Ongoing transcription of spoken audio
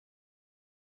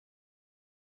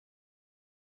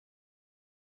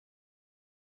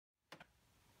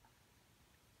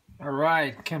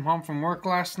Alright, came home from work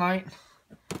last night.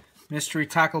 Mystery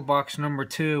tackle box number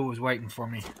 2 was waiting for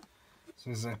me. So I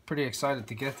was pretty excited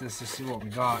to get this to see what we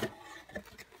got.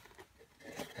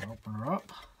 Open her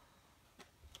up.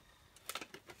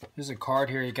 There's a card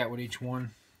here you get with each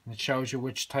one. It shows you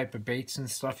which type of baits and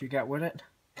stuff you get with it.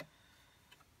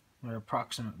 Their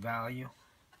approximate value.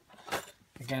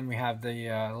 Again, we have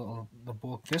the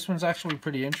book. This one's actually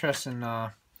pretty interesting.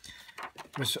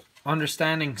 Was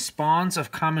understanding spawns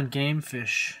of common game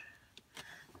fish.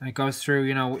 And it goes through,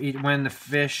 you know, when the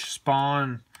fish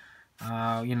spawn,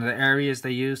 you know, the areas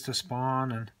they use to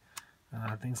spawn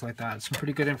and things like that. Some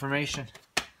pretty good information.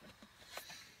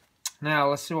 Now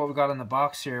let's see what we got in the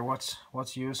box here. What's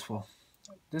useful.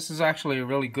 This is actually a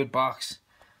really good box.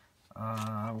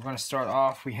 We're going to start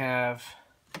off. We have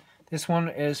this one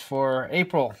is for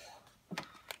April.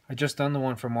 I just done the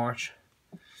one for March.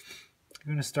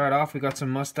 We're going to start off. We got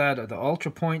some Mustad, the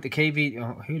Ultra Point, the KVD.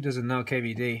 Oh, who doesn't know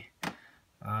KVD?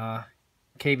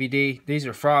 KVD. These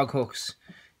are frog hooks.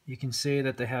 You can see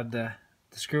that they have the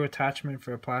screw attachment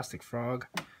for a plastic frog,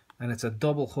 and it's a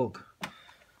double hook.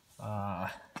 So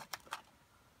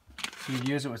you'd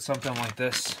use it with something like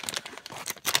this.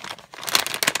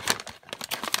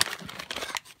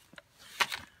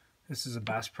 This is a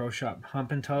Bass Pro Shop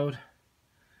Humping Toad.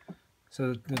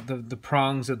 So the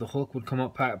prongs of the hook would come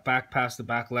up back past the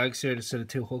back legs here, so the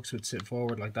two hooks would sit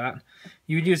forward like that.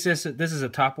 You would use this. This is a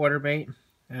topwater bait.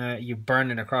 You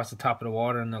burn it across the top of the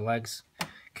water, and the legs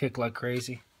kick like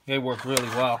crazy. They work really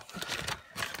well.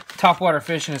 Topwater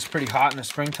fishing is pretty hot in the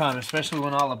springtime, especially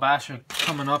when all the bass are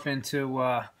coming up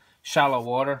into shallow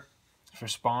water for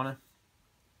spawning.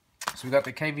 So we got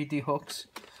the KVD hooks.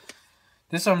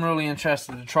 This I'm really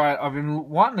interested to try. I've been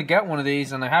wanting to get one of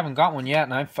these, and I haven't got one yet,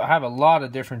 and I have a lot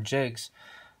of different jigs.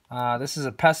 This is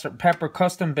a Pepper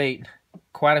Custom Bait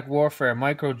Aquatic Warfare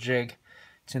Micro Jig.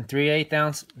 It's in 3/8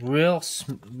 ounce, real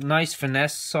nice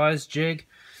finesse size jig.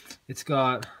 It's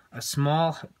got a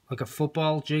small, like a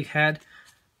football jig head,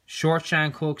 short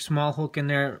shank hook, small hook in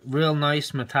there, real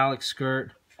nice metallic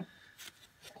skirt.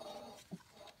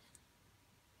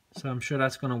 So I'm sure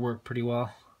that's going to work pretty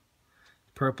well.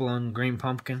 Purple and green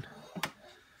pumpkin.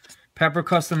 Pepper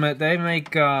Custom, they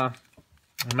make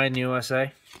made in the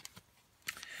USA.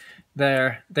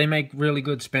 They make really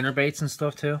good spinner baits and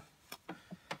stuff too.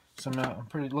 So I'm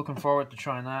pretty looking forward to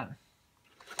trying that.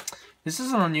 This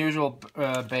is an unusual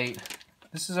bait.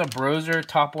 This is a Bruiser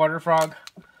topwater frog.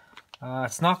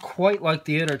 It's not quite like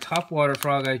the other topwater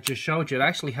frog I just showed you. It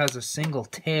actually has a single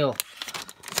tail.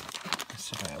 Let's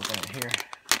see if I open it here.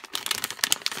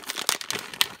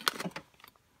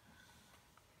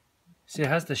 See, it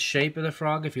has the shape of the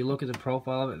frog. If you look at the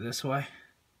profile of it this way,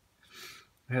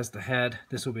 it has the head.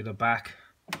 This will be the back.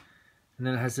 And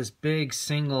then it has this big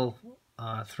single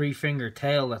 3-finger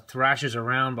tail that thrashes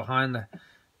around behind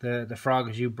the frog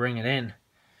as you bring it in.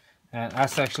 And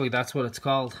that's what it's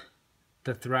called.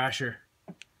 The Thrasher.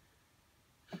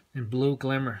 In blue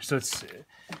glimmer. So it's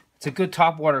a good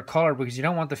topwater color because you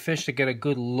don't want the fish to get a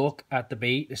good look at the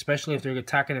bait, especially if they're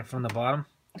attacking it from the bottom.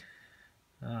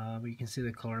 But you can see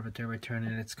the color of it there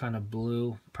returning. It's kind of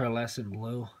blue, pearlescent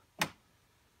blue.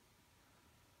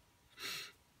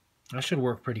 That should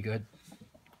work pretty good.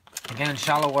 Again,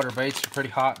 shallow water baits are pretty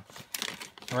hot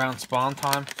around spawn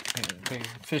time. The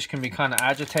fish can be kind of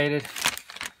agitated.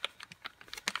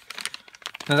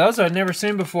 Now those I've never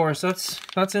seen before, so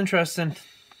that's interesting.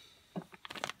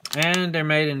 And they're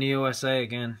made in the USA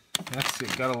again. You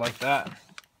gotta like that.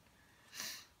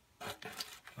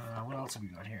 What else have we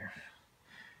got here?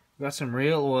 We got some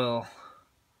reel oil.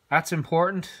 That's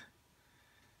important.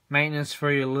 Maintenance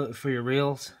for your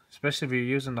reels, especially if you're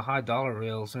using the high dollar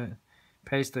reels. It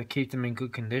pays to keep them in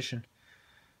good condition.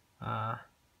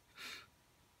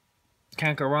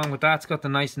 Can't go wrong with that. It's got the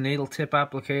nice needle tip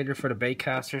applicator for the bait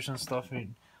casters and stuff. You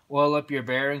oil up your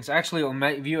bearings. Actually,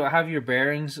 if you have your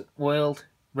bearings oiled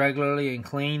regularly and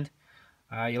cleaned,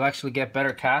 you'll actually get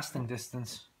better casting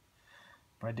distance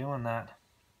by doing that.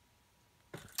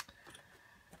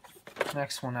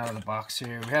 Next one out of the box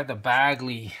here, we have the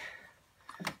Bagley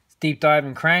deep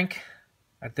diving crank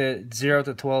at the 0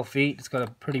 to 12 feet. It's got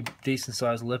a pretty decent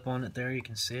sized lip on it there. You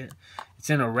can see it. It's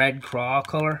in a red craw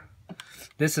color.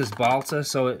 This is balsa,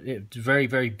 so it's very,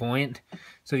 very buoyant.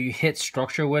 So you hit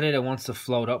structure with it, it wants to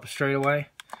float up straight away.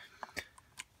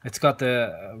 It's got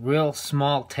the real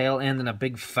small tail end and a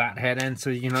big fat head end, so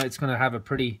you know it's going to have a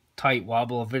pretty tight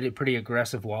wobble, a pretty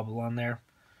aggressive wobble on there.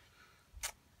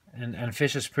 And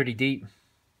fish is pretty deep.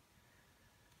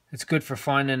 It's good for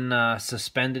finding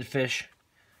suspended fish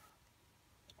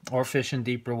or fish in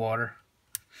deeper water.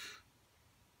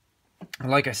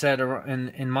 Like I said,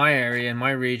 in my area, in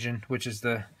my region, which is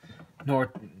the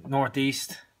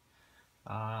northeast,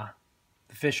 the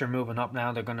fish are moving up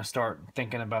now. They're going to start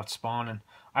thinking about spawning.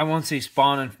 I won't see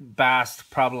spawning bass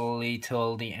probably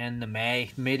till the end of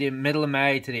May, middle of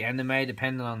May to the end of May,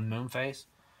 depending on the moon phase.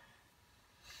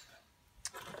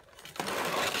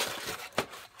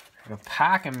 A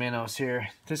pack of minnows here.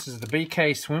 This is the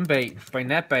BK swim bait by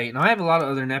Netbait, and I have a lot of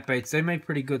other net baits. They make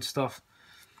pretty good stuff.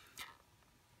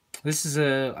 This is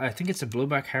I think it's a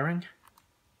blueback herring.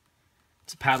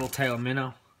 It's a paddle tail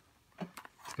minnow.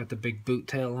 It's got the big boot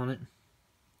tail on it.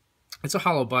 It's a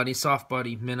hollow body, soft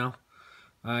body minnow.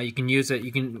 You can use it.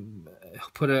 You can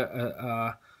put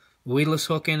a weedless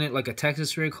hook in it, like a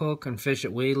Texas rig hook, and fish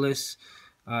it weedless.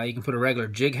 You can put a regular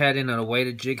jig head in, a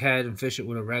weighted jig head, and fish it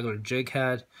with a regular jig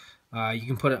head. You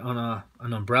can put it on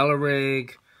an umbrella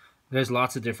rig. There's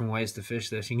lots of different ways to fish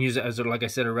this. You can use it as, like I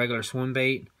said, a regular swim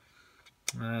bait.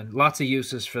 Lots of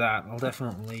uses for that. I'll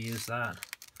definitely use that.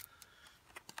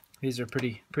 These are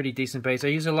pretty decent baits. I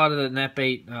use a lot of the net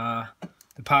bait,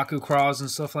 the Pacu craws and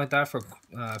stuff like that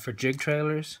for jig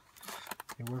trailers.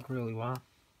 They work really well.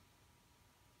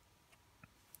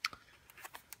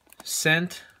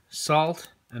 Scent, salt,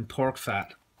 and pork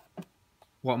fat.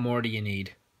 What more do you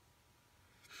need?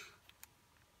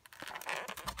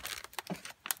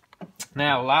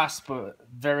 Now, last but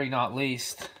very not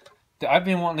least, I've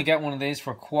been wanting to get one of these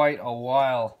for quite a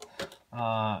while.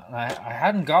 I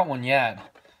hadn't got one yet.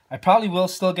 I probably will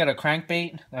still get a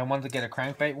crankbait. I wanted to get a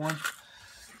crankbait one.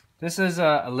 This is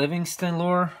a Livingston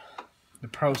lure, the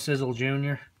Pro Sizzle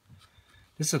Junior.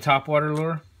 This is a topwater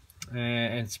lure,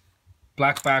 and it's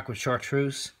blackback with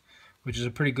chartreuse, which is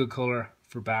a pretty good color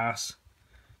for bass.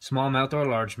 Smallmouth or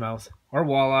largemouth, or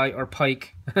walleye, or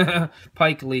pike.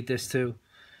 Pike will eat this too.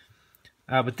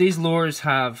 But these lures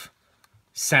have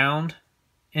sound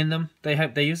in them.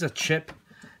 They use a chip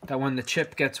that when the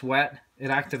chip gets wet, it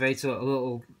activates a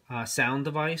little sound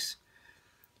device,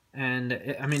 and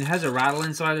it has a rattle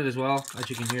inside it as well, as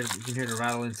you can hear. You can hear the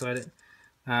rattle inside it,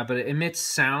 but it emits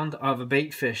sound of a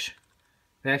bait fish.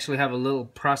 They actually have a little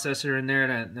processor in there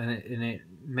and it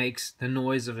makes the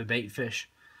noise of a bait fish.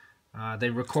 They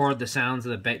record the sounds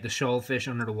of the shoal fish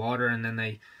under the water, and then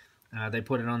they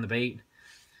put it on the bait.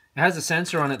 It has a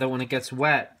sensor on it that when it gets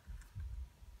wet,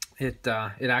 it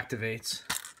activates.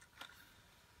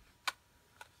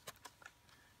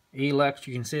 You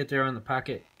can see it there on the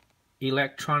packet.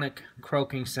 Electronic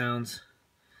croaking sounds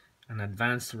and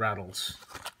advanced rattles.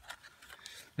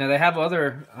 Now they have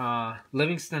other,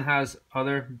 Livingston has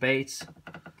other baits.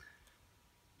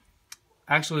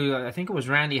 Actually, I think it was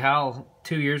Randy Howell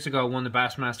 2 years ago won the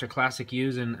Bassmaster Classic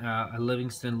using a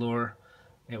Livingston lure.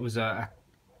 It was a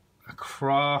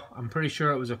craw, I'm pretty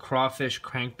sure it was a crawfish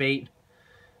crankbait,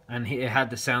 and it had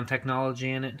the sound technology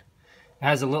in it. It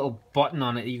has a little button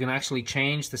on it you can actually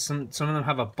change. Some of them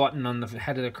have a button on the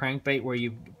head of the crankbait where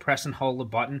you press and hold the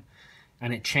button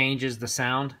and it changes the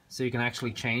sound, so you can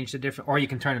actually change the different, or you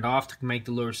can turn it off to make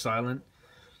the lure silent.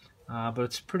 But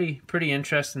it's pretty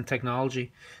interesting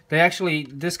technology. They actually,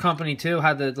 this company too,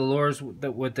 had the lures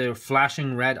with the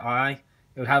flashing red eye.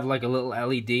 It would have like a little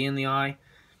LED in the eye,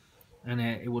 and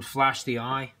it would flash the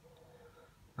eye.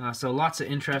 So lots of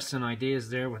interesting ideas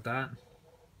there with that.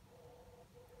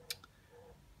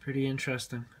 Pretty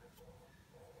interesting.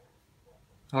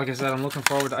 Like I said, I'm looking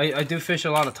forward. I do fish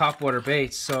a lot of topwater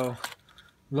baits, so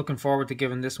I'm looking forward to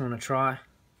giving this one a try.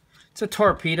 It's a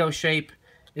torpedo shape.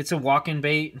 It's a walking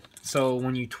bait, so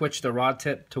when you twitch the rod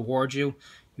tip towards you,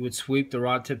 you would sweep the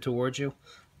rod tip towards you,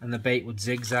 and the bait would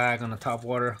zigzag on the top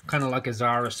water, kind of like a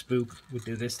Zara spook would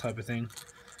do this type of thing.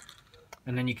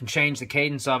 And then you can change the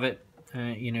cadence of it,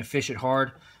 fish it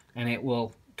hard, and it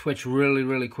will twitch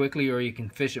really quickly, or you can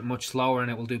fish it much slower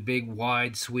and it will do big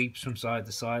wide sweeps from side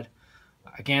to side.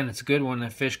 Again, it's a good one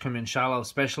if fish come in shallow,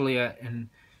 especially in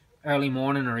early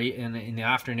morning or in the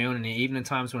afternoon and the evening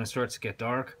times when it starts to get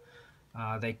dark.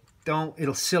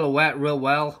 It'll silhouette real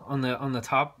well on the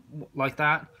top like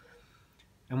that,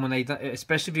 and when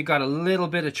especially if you got a little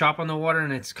bit of chop on the water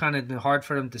and it's kind of hard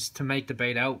for them to make the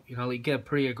bait out, you get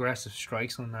pretty aggressive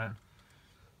strikes on that.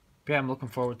 But yeah, I'm looking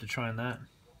forward to trying that.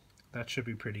 That should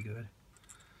be pretty good.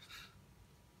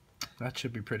 That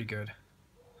should be pretty good.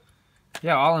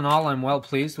 Yeah, all in all, I'm well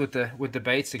pleased with the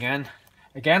baits again.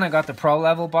 Again, I got the pro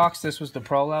level box. This was the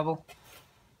pro level.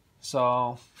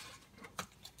 So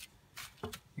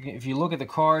if you look at the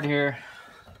card here,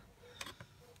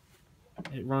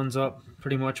 it runs up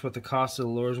pretty much what the cost of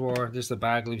the lures were. This the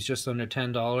bag leaves just under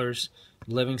 $10.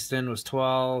 Livingston was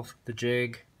 $12. The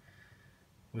jig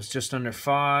was just under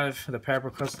 $5. The Pepper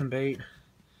custom bait.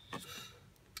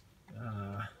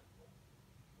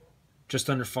 just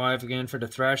under 5 again for the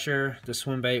Thrasher. The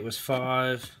swim bait was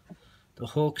 5. The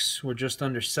hooks were just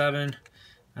under 7,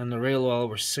 and the reel oil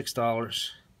were $6.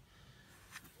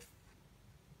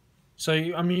 So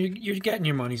I mean, you're getting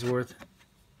your money's worth.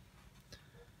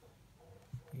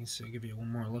 So give you one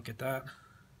more look at that.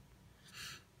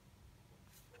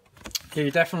 Yeah,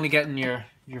 you're definitely getting your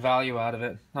value out of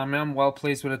it. I mean, I'm well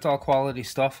pleased with it. It's all quality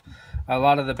stuff. A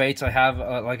lot of the baits I have,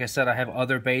 like I said, I have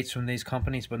other baits from these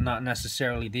companies, but not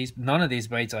necessarily these. None of these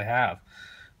baits I have.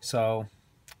 So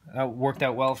that worked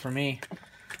out well for me.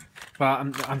 But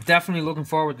I'm definitely looking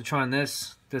forward to trying the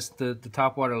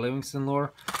Topwater Livingston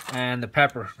lure and the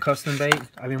Pepper custom bait.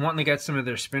 I've been wanting to get some of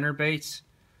their spinner baits.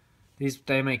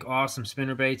 They make awesome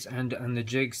spinner baits, and the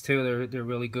jigs too. They're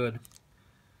really good.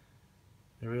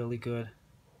 They're really good.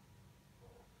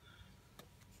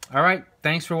 All right,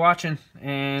 thanks for watching,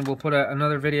 and we'll put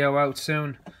another video out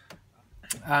soon.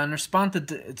 In response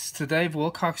to Dave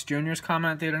Wilcox Jr.'s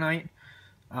comment the other night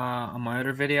on my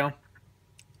other video.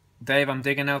 Dave, I'm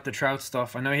digging out the trout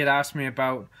stuff. I know he had asked me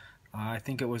about, I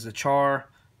think it was the char,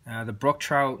 the brook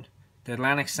trout, the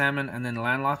Atlantic salmon, and then the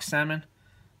landlocked salmon.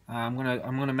 I'm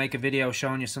gonna make a video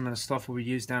showing you some of the stuff we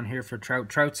use down here for trout.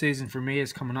 Trout season for me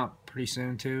is coming up pretty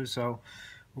soon too, so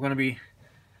we're gonna be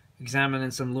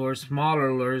examining some lures,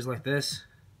 smaller lures like this,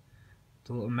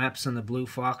 the little Meps and the Blue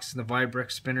Fox, the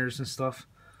Vibrex spinners and stuff.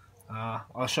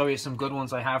 I'll show you some good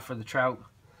ones I have for the trout.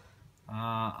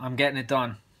 I'm getting it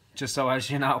done, just so as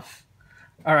you know.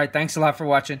 All right, thanks a lot for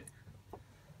watching.